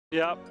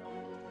Yeah.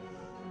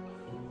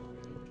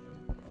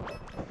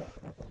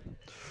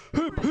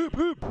 Hoop, hoop,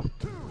 hoop.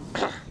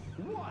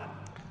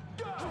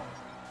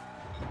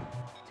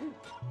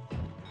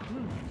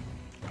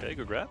 Okay,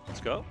 good grab. Let's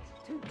go.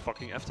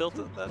 Fucking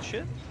F-tilted that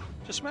shit.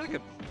 Just smack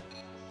him.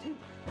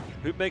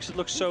 Hoop makes it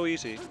look so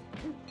easy.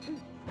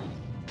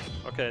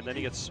 Okay, and then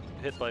he gets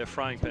hit by a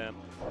frying pan.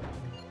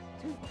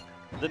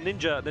 The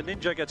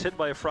ninja gets hit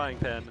by a frying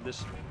pan. And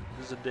this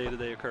is a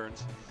day-to-day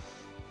occurrence.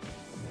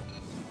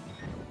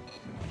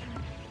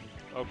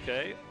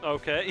 Okay,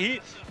 okay.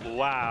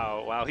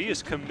 Wow. He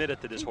is committed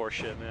to this horse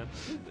shit, man.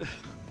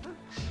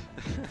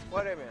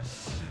 What a man.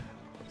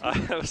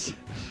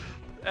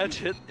 Edge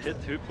hit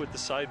Hoop with the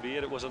side B,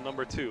 and it was a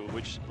number 2,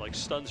 which like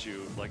stuns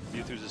you, like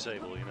Mewtwo's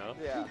disable, you know?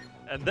 Yeah.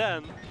 And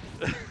then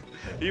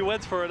he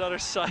went for another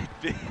side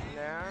B.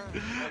 Yeah.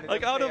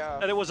 Like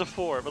and it was a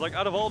 4, but like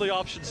out of all the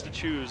options to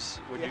choose,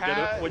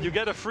 when you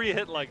get a free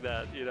hit like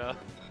that, you know,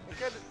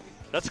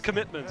 that's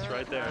commitment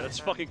right there. That's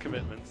fucking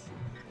commitment.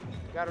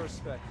 Gotta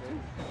respect it.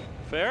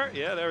 Fair?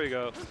 Yeah, there we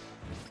go.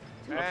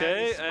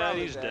 Okay, and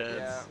he's dead.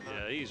 dead.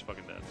 Yeah, he's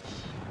fucking dead.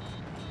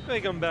 Let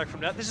me come back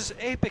from that. This is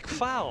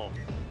epikfaal.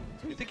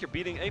 You think you're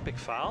beating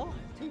epikfaal?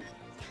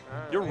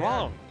 You're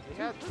wrong.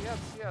 He had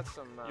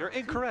some. You're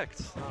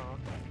incorrect. Oh.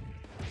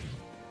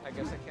 I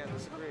guess I can't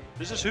disagree.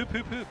 This is Hoop,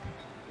 Hoop, Hoop.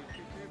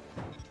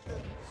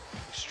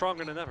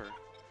 Stronger than ever.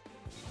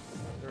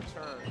 The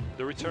return.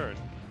 The return.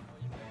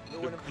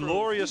 The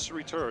glorious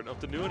return of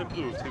the new and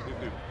improved Hoop, Hoop,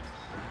 Hoop.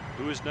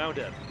 Who is now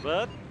dead,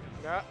 but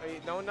yeah,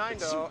 no 9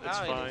 though. It's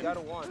fine. He got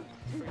a 1.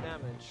 3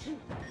 damage.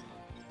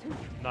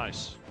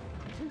 Nice.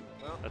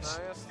 Well,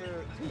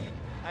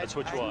 that's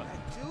what you want.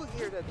 I do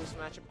hear that this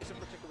matchup isn't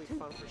particularly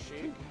fun for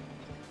Sheik.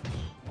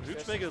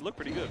 Hoop's making it look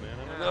pretty good, man.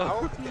 I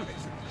don't know.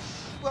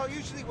 Well,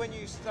 usually when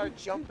you start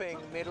jumping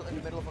in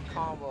the middle of a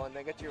combo and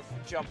then get your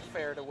jump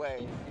fared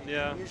away,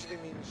 it usually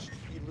means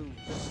you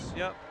lose.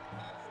 Yep,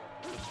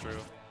 that's true.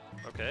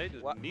 Okay,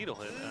 needle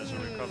hit as a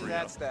recovery.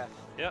 That's that.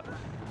 Yep.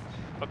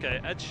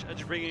 Okay,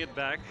 Edge bringing it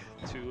back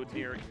to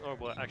near, oh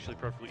well, actually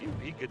perfectly.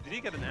 Did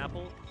he get an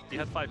apple? He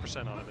had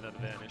 5% on him and then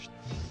vanished.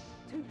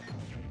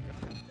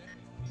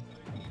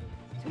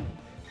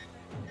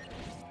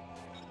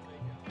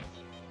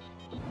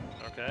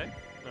 Okay.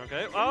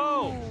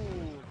 Oh!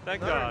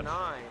 Thank God.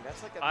 9.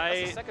 That's like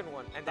that's the second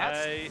one, and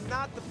that's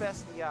not the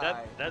best in the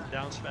eye. That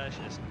down smash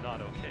is not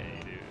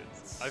okay, dude.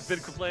 I've been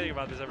complaining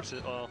about this ever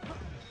since. Well,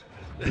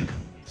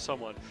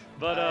 someone,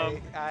 but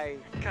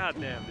God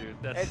damn, dude.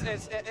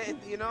 That's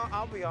you know,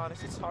 I'll be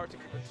honest. It's hard to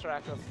keep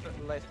track of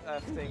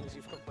things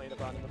you've complained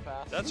about in the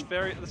past. That's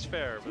fair. That's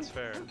fair.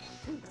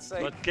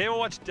 Like, but Game &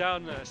 Watch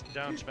down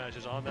smash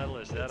is on that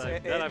list. That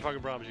I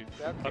fucking promise you.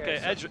 Okay,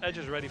 so Edge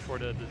is ready for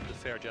the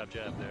fair jab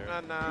there.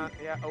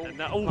 Yeah.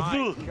 Oh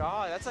my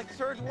God, that's like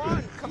third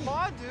one. Come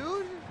on,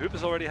 dude. Hoop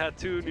has already had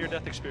 2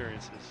 near-death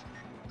experiences.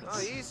 No,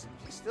 he's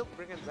still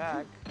bringing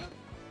back.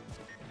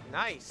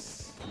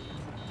 Nice.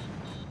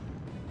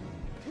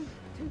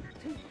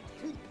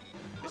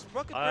 Is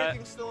bucket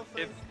breaking still a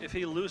thing? If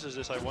he loses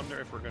this, I wonder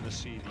if we're going to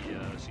see the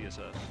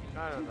CSS.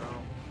 I don't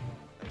know.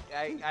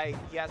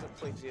 He hasn't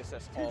played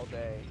CSS all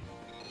day.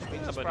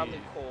 He's probably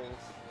cold.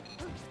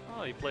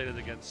 Oh, he played it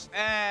against.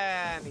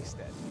 And he's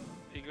dead.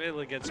 He played it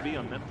against me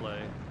on net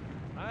play.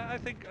 I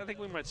think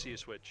we might see a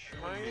switch.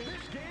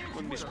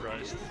 Wouldn't be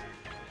surprised.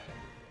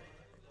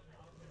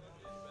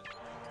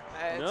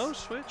 No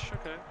switch.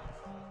 Okay.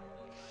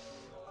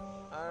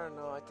 I don't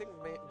know. I think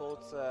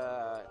both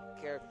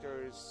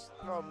characters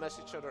mess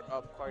each other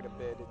up quite a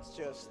bit. It's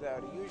just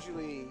that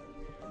usually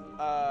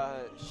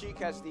Sheik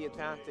has the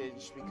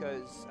advantage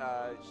because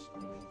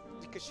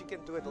she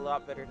can do it a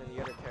lot better than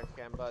the other character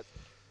can. But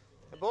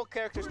both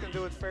characters can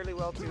do it fairly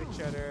well to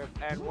each other,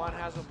 and one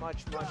has a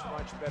much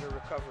better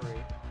recovery,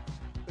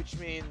 which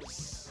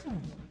means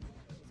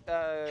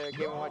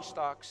Game & Watch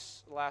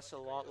stocks last a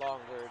lot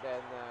longer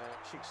than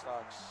Sheik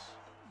stocks.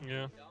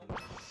 Yeah.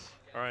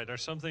 All right,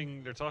 there's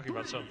something they're talking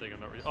about. Something.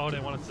 I'm not really, oh, they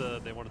wanted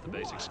the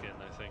basic skin,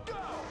 I think,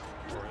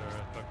 for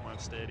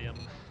Pokemon Stadium.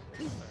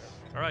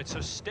 All right,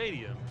 so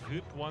Stadium.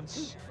 Hoop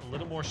wants a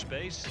little more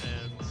space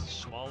and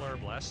smaller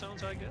blast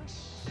zones, I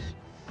guess.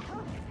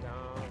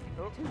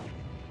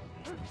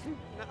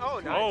 Oh,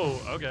 nice.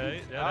 Oh,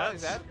 okay. Yeah,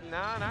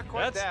 not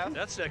quite that.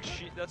 That's that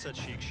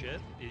Sheik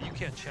shit. You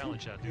can't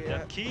challenge that, dude. Yeah.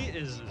 That key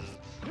is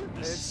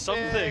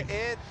something.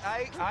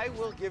 I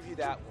will give you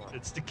that one.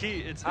 It's the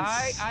key.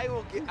 I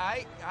will give.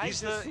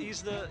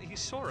 He's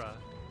Sora.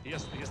 He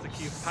has the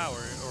key of power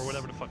or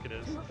whatever the fuck it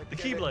is. The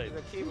Keyblade.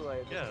 The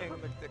Keyblade. Yeah.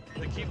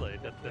 The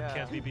Keyblade that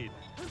can't be beat.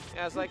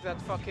 Yeah, it's like that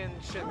fucking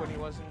shit when he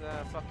was in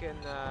the fucking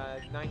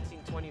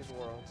 1920s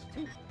world.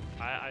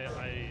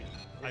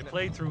 I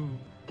played through,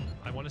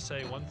 I want to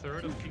say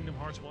 1/3 of Kingdom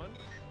Hearts 1,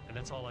 and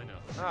that's all I know.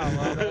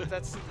 Oh, well,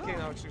 that's the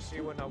Kingdom Hearts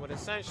you would know. But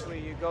essentially,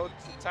 you go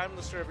to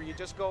Timeless River, you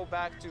just go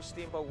back to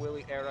Steamboat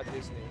Willie era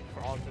Disney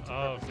for all intents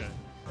and purposes. Okay.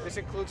 This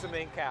includes the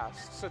main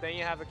cast. So then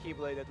you have a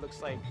Keyblade that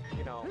looks like,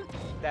 you know,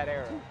 that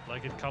era.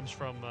 Like it comes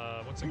from,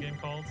 what's the game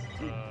called?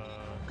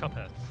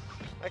 Cuphead.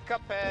 Like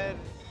Cuphead,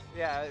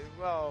 Yeah,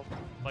 well,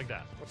 Like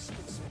that. it's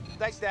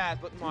like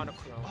that, but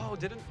monochrome. Oh,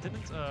 didn't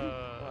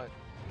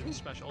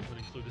Smash Ultimate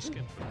include a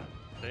skin for that?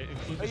 They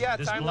include Oh, this, yeah,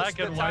 this timeless, black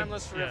the and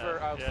timeless white. river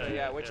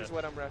outfit, which is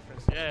what I'm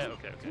referencing. Yeah,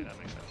 okay, that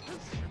makes sense.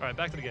 All right,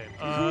 back to the game.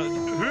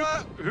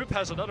 Hoop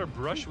has another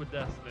brush with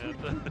death,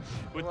 man,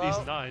 with these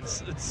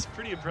 9s. It's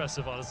pretty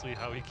impressive, honestly,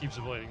 how he keeps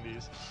avoiding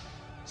these.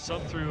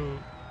 Some through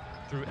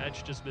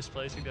edge, just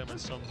misplacing them, and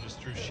some just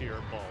through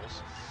sheer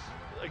balls.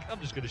 Like, I'm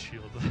just gonna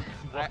shield them.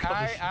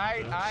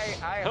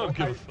 I don't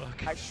give a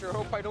fuck. I sure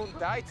hope I don't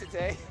die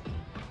today.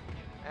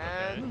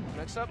 And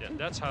next up. Yeah,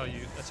 that's how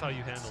you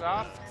handle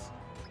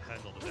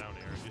handle the down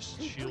air.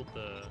 Just shield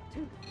the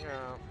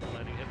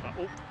landing hit.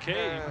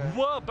 Okay,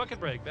 whoa, bucket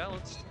break,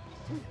 balanced.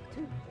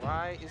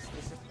 Why is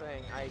this a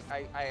thing?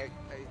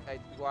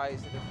 Why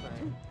is it a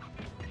thing?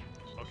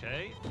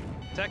 Okay,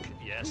 tech,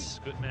 yes,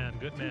 good man.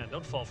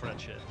 Don't fall for that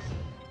shit.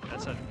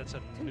 That's a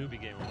newbie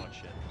game of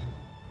watch shit.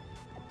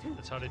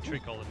 That's how they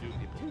trick all the new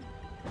people.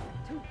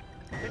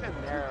 Nice. There we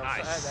go.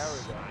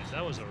 Nice.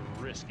 That was a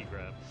risky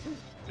grab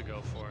to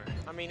go for.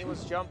 I mean, he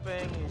was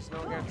jumping. He's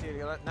no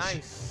guarantee.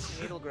 Nice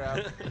needle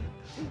grab.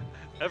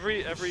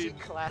 Every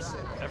classic.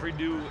 Every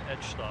new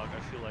edge stock,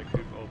 I feel like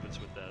Hoop opens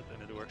with that,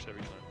 and it works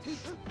every time.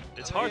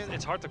 It's hard.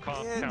 It's hard to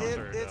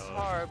counter. It's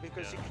hard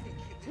because you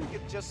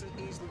can just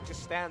easily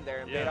just stand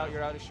there and bait out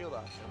your out of shield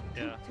option.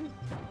 Yeah.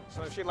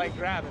 So if you like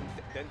grab and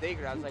then they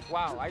grab, it's like,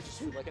 wow, I just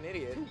feel like an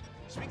idiot.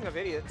 Speaking of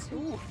idiots,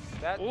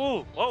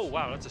 oh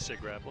wow, that's a sick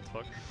grab. What the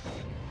fuck?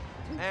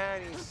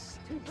 And he's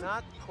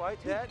not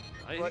quite dead.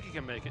 I think he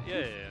can make it.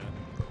 Yeah.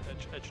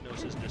 Edge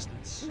knows his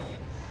distance.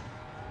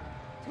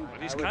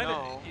 But he's kind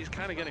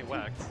of getting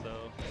whacked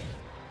though.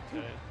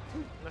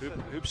 Okay.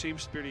 Hoop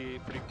seems pretty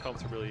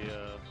comfortably.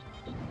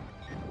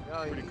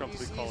 Pretty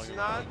comfortably calling. He's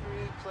not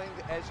really playing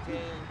the edge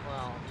game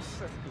well.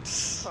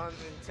 Pun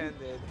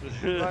intended.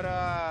 But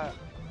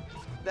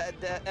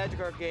the edge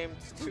guard game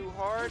is too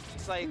hard.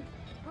 It's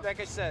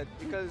like I said,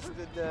 because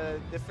the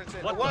difference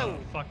in the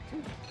fuck?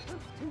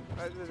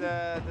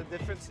 The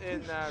difference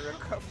in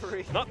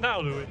recovery. Not now,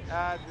 Louis.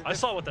 I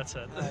saw what that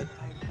said.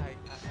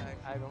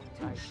 I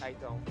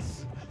don't.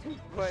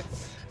 But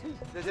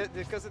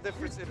because of the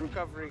difference in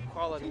recovery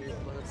quality,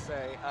 let's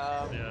say.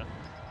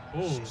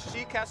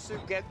 Sheik has to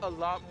get a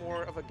lot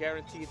more of a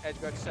guaranteed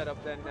edge guard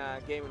setup than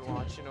Game &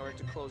 Watch in order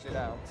to close it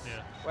out.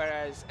 Yeah.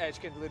 Whereas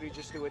Edge can literally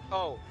just do it.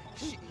 Oh,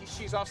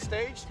 she's off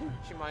stage,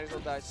 she might as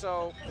well die.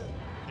 So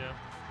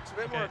it's a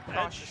bit more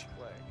cautious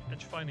play.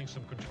 Edge finding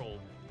some control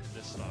in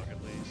this stock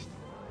at least.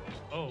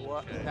 Oh,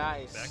 okay.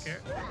 Nice. Back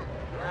air?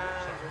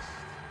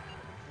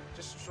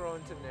 Just throw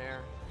into Nair.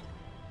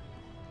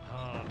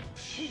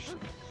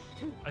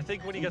 I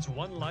think when he gets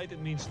one light, it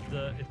means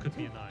it could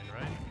be a 9,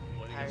 right?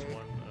 When he gets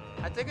one.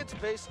 I think it's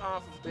based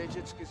off of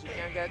digits because you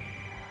can't get.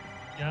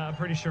 Yeah, I'm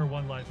pretty sure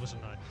one light was a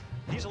 9.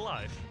 He's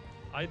alive.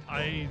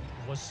 I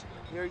was.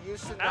 You're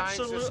used to 9s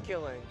just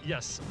killing.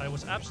 Yes, I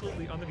was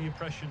absolutely under the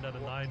impression that a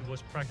 9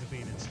 was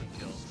practically an instant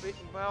kill.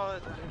 Well,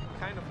 it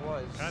kind of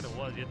was.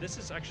 Yeah, this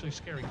is actually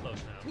scary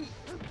close now.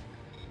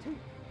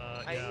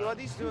 What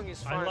he's doing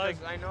is fine.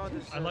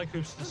 I like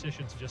Hoop's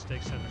decision to just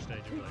take center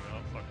stage and be like,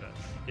 oh, fuck that.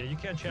 Yeah, you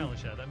can't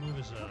challenge that. That move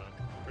is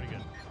pretty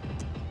good.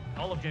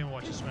 All of Game &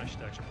 Watch's smash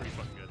attacks are pretty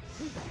fucking good.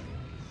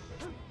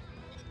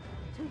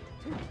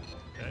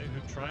 Okay,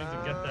 Hoop trying to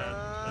get that.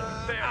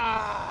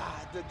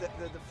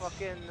 The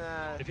fucking.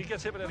 If he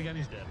gets hit with that again,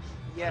 he's dead.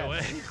 Yeah. No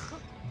way.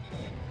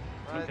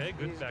 Okay,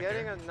 good back air.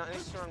 He's getting a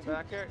nice strong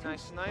back air.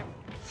 Nice snipe.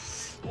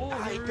 Oh,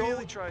 he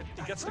really tried.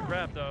 He gets the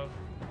grab though.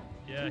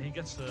 Yeah, he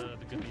gets the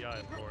good DI,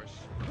 of course.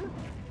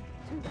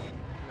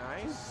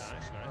 Nice.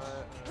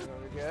 What do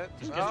we get?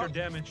 Just get your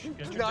damage.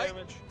 Get your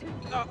damage.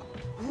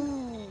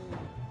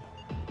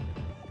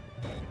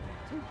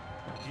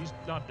 He's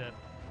not dead.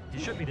 He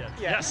should be dead.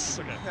 Yeah. Yes.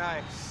 Okay.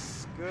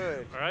 Nice.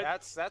 Good. All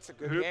right. That's a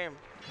good game.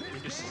 We're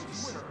just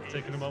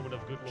taking a moment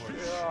of good lord.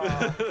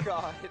 Oh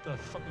God. What the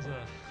fuck was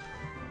that?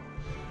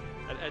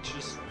 And Edge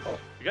just.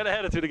 You gotta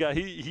hand it to the guy.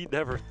 He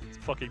never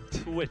fucking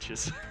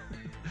twitches.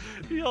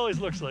 He always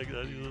looks like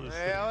that. He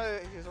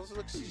also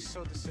looks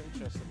so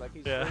disinterested. Like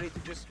he's ready to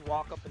just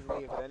walk up and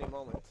leave at any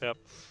moment. Yep.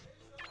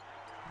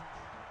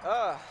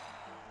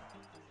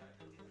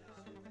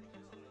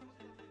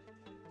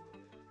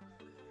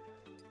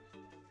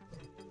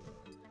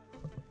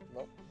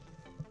 Nope.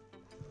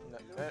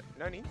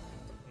 Nani?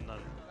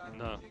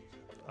 No.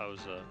 I was,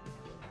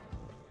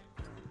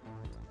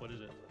 what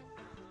is it?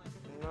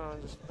 No,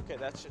 okay,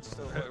 that shit's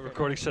still working.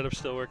 Recording setup's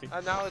still working.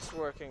 Now it's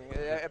working.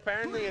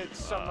 Apparently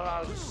it's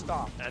somehow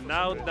stopped. And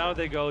now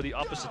they go the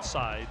opposite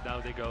side.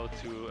 Now they go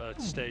to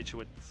a stage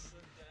with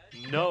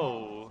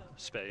no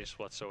space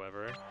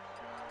whatsoever.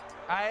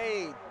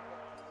 I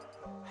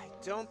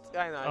know,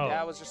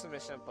 that was just a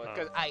misinput.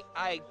 Because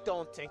I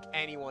don't think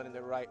anyone in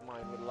their right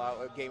mind would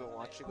allow a Game &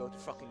 Watch to go to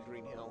fucking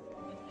Green Hill.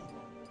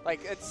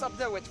 Like, it's up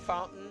there with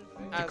Fountain.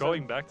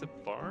 Going back to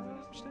Farm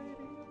Stadium?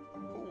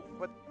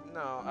 But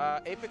no,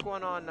 Apic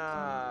won on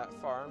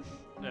Farm.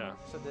 Yeah.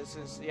 So this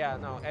is,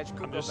 Edge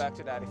could go back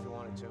to that if he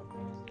wanted to.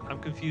 I'm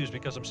confused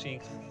because I'm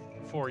seeing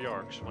 4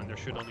 Yarks when there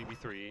should only be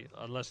 3,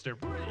 unless they're.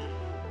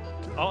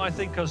 Oh, I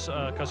think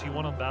because he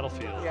won on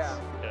Battlefield. Yeah.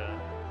 Yeah.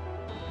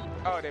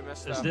 Oh, they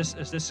messed up.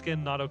 Is this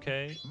skin not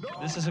okay?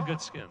 This is a good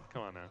skin.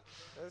 Come on now.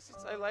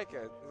 I like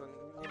it.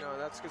 You know,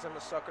 that's because I'm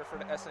a sucker for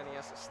the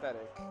SNES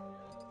aesthetic.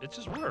 It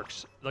just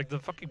works. Like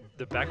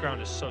the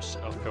background is so.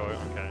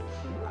 Okay.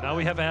 Now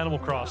we have Animal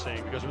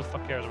Crossing because who the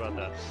fuck cares about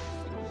that?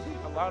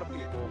 A lot of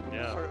people.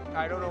 Yeah.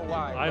 I don't know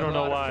why. I don't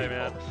know why,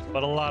 man.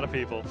 But a lot of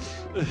people.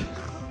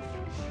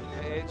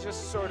 It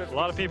just sort of. A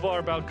lot of people are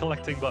about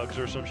collecting bugs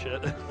or some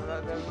shit.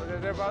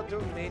 They're about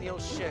doing menial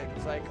shit.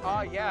 It's like,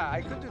 oh yeah,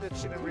 I could do that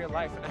shit in real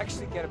life and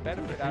actually get a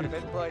benefit out of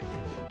it, but.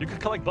 You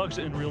could collect bugs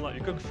in real life.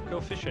 You could go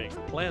fishing,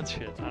 plant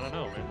shit. I don't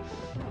know, man.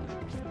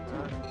 I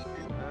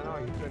don't know.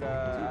 You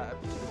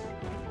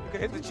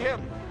could hit the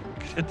gym. You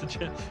could hit the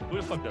gym. Who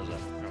the fuck does that?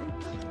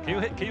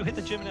 Can you hit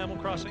the gym in Animal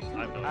Crossing?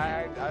 I have no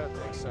idea. I don't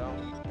think so.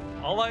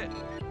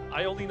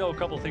 I only know a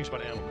couple of things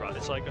about Animal Crossing.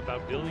 It's like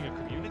about building a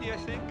community, I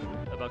think,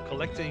 about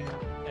collecting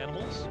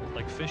animals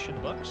like fish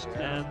and bugs,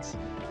 and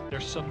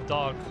there's some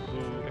dog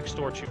who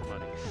extorts you for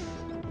money.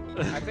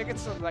 I think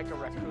it's like a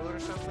raccoon or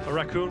something. A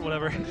raccoon,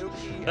 whatever.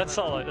 Nuki, That's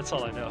all I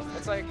know.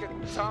 It's like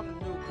Tom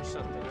Nook or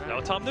something, right?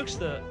 No, Tom Nook's is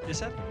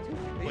that?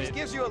 He just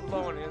gives you a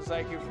loan and it's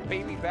like, you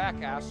pay me back,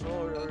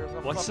 asshole, or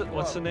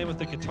What's the name of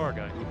the guitar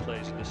guy who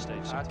plays in the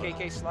States?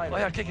 KK Slider. Oh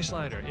yeah, KK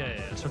Slider.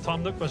 Yeah. So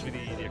Tom Nook must be the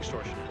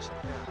extortionist.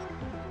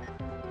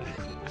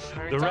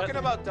 We're talking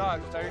about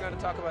dogs, so you're going to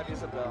talk about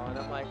Isabel, and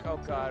I'm like, oh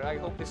god, I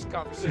hope this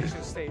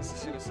conversation stays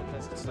as soon as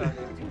it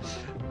started.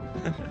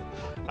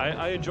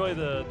 I enjoy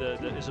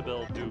the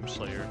Isabel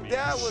Doomslayer memes.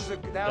 That was a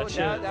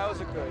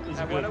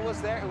good. When it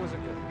was there, it was a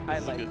good. I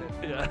liked it.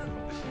 Yeah.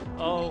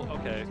 Oh,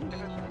 okay.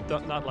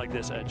 Not like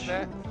this, Edge.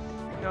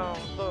 No,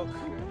 look.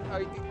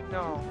 I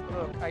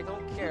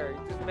don't care.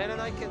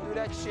 Mennonite can do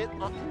that shit.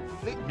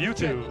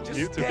 Mewtwo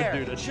can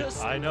do that shit.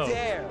 I know.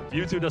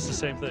 Mewtwo does the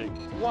same thing.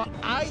 Well,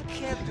 I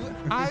can't do it.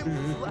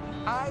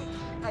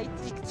 I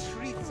take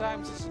 3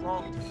 times as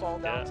long to fall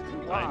down to the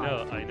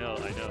ground. I know.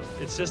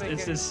 It's just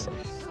it's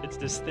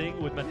this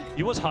thing with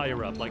he was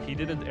higher up, like he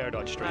didn't air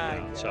dodge straight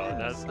down, so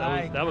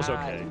that was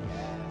okay.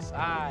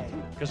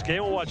 Because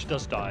Game & Watch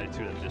does die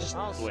to this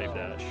wave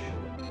dash.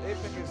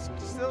 Epic is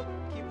still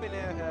keeping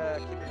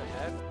ahead.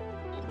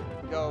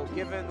 Though,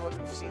 given what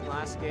we've seen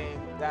last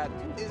game, that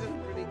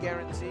isn't really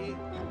guaranteed.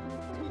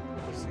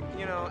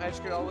 You know,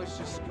 Edge could always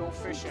just go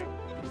fishing.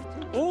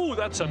 Oh,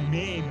 that's a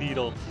mean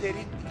needle.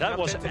 That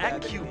was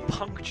that,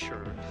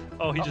 acupuncture.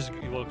 Oh, he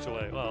walks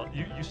away. Well,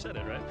 you said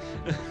it, right?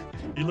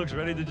 He looks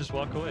ready to just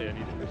walk away, and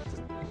he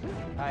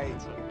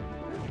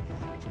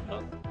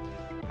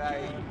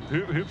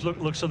did. Hoops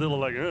looks a little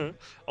like,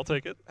 I'll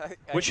take it.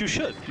 Which you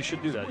should. You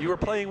should do that. You were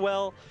playing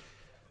well.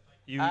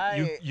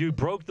 You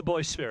broke the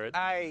boy's spirit.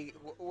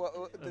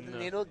 The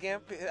needle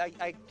gimp.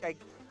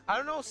 I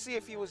don't know. See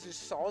if he was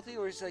just salty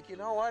or he's like, you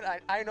know what?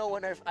 I know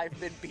when I've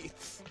been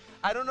beat.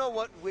 I don't know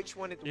which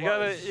one it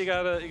was. You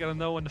gotta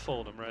know when to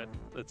fold him, right?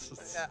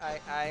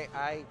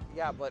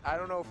 Yeah, but I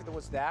don't know if it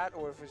was that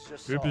or if it's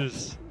just. Hoop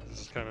is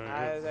kind of.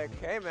 I was like,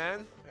 hey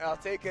man, I'll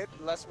take it.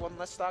 One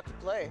less stock to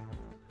play.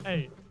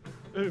 Hey,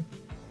 Hoop.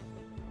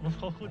 Wat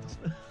gewoon goed is.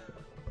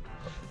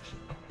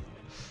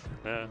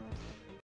 Ja.